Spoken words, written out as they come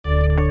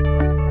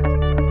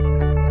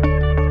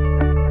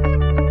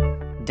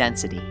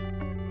Density.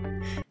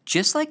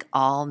 Just like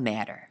all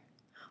matter,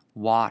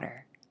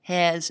 water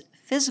has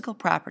physical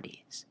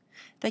properties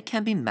that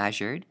can be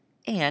measured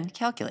and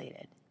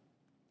calculated.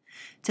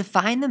 To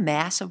find the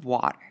mass of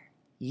water,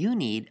 you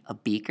need a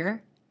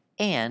beaker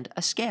and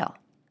a scale.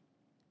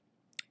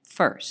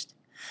 First,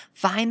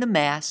 find the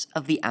mass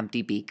of the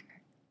empty beaker.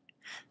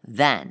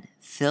 Then,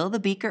 fill the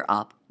beaker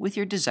up with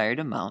your desired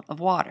amount of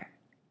water.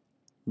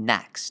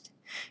 Next,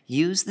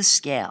 use the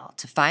scale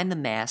to find the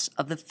mass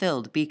of the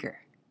filled beaker.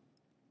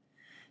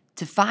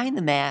 To find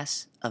the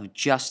mass of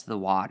just the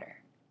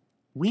water,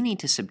 we need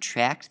to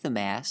subtract the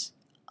mass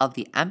of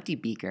the empty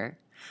beaker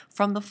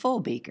from the full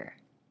beaker.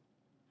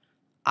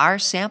 Our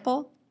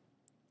sample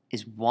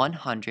is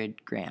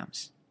 100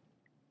 grams.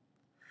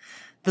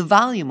 The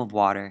volume of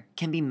water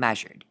can be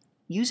measured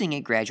using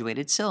a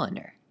graduated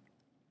cylinder.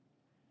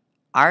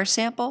 Our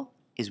sample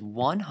is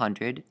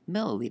 100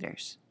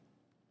 milliliters.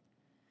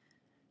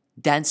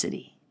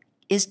 Density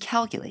is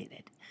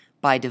calculated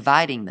by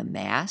dividing the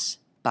mass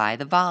by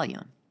the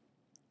volume.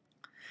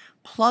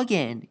 Plug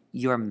in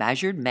your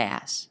measured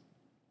mass.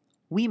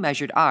 We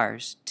measured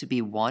ours to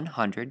be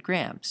 100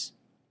 grams.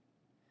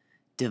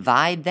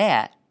 Divide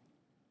that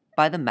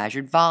by the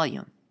measured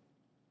volume.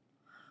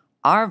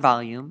 Our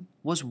volume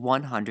was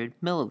 100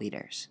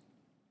 milliliters.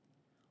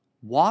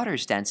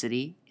 Water's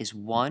density is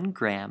 1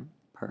 gram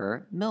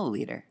per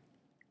milliliter.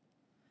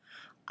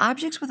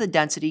 Objects with a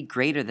density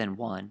greater than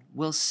 1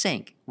 will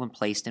sink when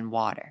placed in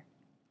water.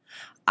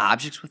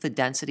 Objects with a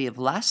density of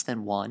less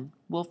than 1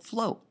 will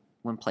float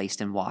when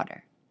placed in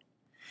water.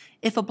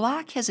 If a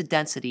block has a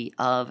density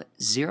of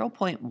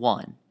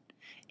 0.1,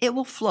 it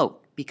will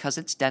float because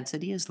its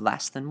density is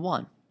less than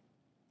 1.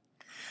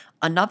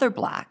 Another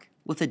block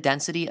with a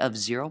density of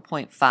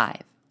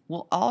 0.5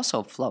 will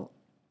also float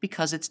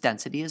because its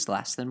density is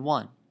less than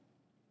 1.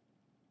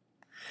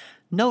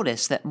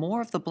 Notice that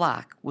more of the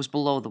block was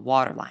below the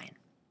waterline.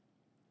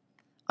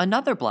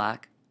 Another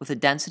block with a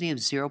density of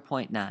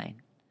 0.9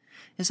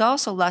 is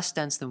also less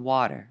dense than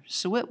water,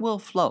 so it will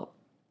float.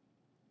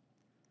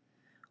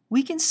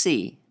 We can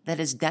see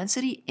that as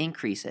density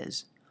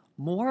increases,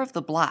 more of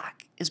the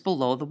block is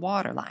below the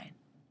waterline.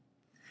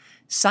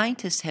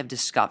 Scientists have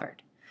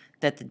discovered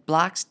that the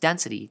block's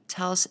density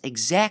tells us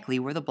exactly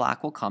where the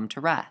block will come to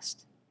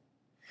rest.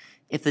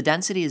 If the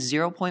density is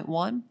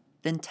 0.1,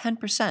 then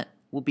 10%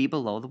 will be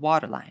below the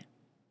waterline.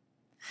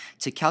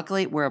 To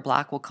calculate where a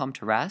block will come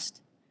to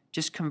rest,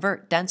 just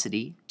convert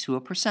density to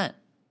a percent.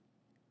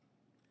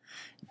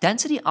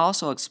 Density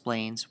also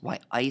explains why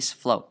ice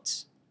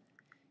floats.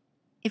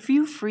 If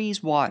you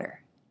freeze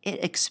water,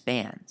 it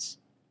expands.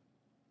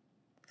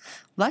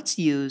 Let's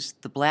use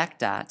the black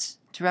dots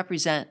to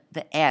represent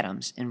the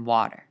atoms in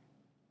water.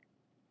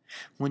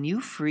 When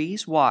you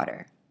freeze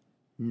water,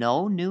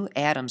 no new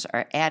atoms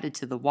are added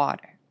to the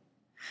water.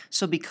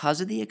 So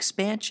because of the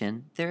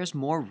expansion, there is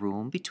more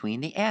room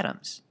between the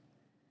atoms.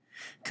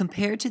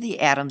 Compared to the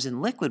atoms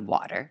in liquid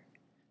water,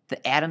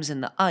 the atoms in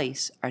the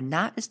ice are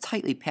not as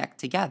tightly packed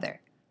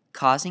together,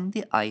 causing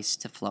the ice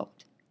to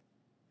float.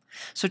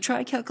 So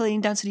try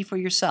calculating density for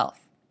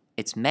yourself.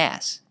 It's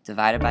mass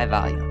divided by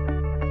volume.